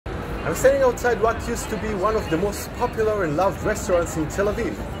I'm standing outside what used to be one of the most popular and loved restaurants in Tel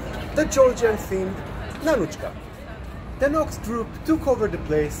Aviv, the Georgian-themed Nanuchka. The Knox group took over the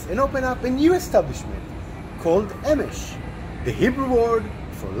place and opened up a new establishment called Emesh, the Hebrew word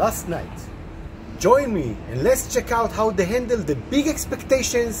for last night. Join me and let's check out how they handle the big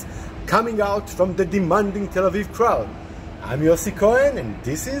expectations coming out from the demanding Tel Aviv crowd. I'm Yossi Cohen and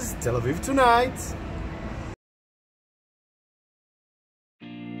this is Tel Aviv Tonight.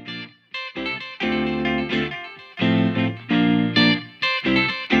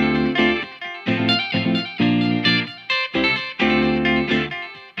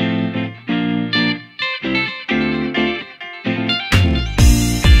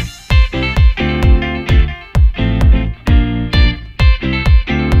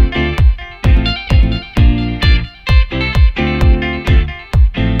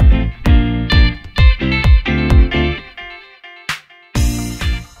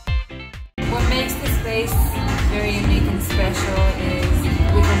 What makes this space very unique and special is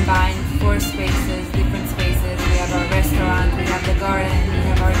we combine four spaces, different spaces. We have our restaurant, we have the garden, we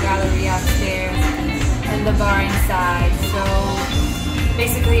have our gallery upstairs, and the bar inside. So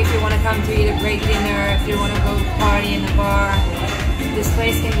basically, if you want to come to eat a great dinner, if you want to go party in the bar, this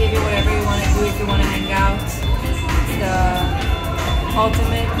place can give you whatever you want to do if you want to hang out. It's the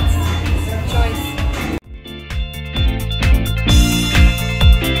ultimate choice.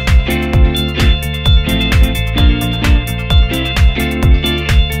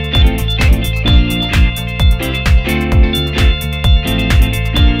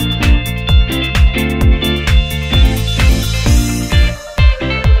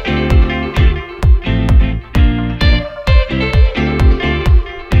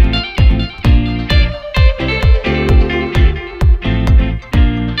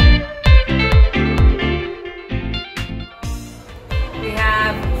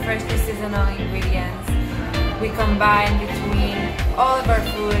 Freshly seasonal ingredients. We combine between all of our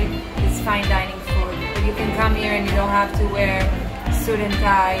food is fine dining food. But you can come here and you don't have to wear suit and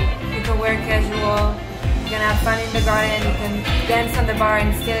tie. You can wear casual. You can have fun in the garden. You can dance on the bar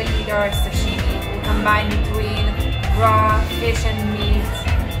and still eat our sashimi. We combine between raw fish and meat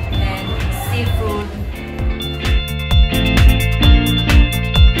and seafood.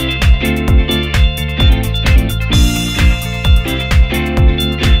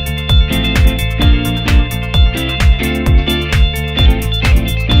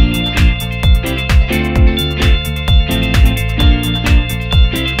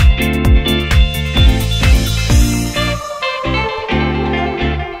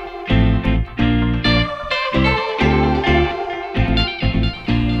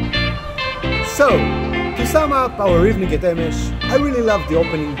 So, to sum up our evening at Emesh, I really loved the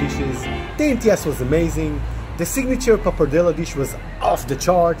opening dishes. The intias was amazing. The signature pappardella dish was off the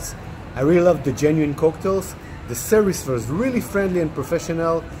charts. I really loved the genuine cocktails. The service was really friendly and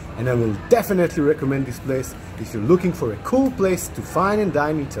professional, and I will definitely recommend this place if you're looking for a cool place to fine and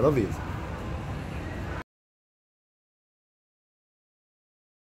dine in Tel Aviv.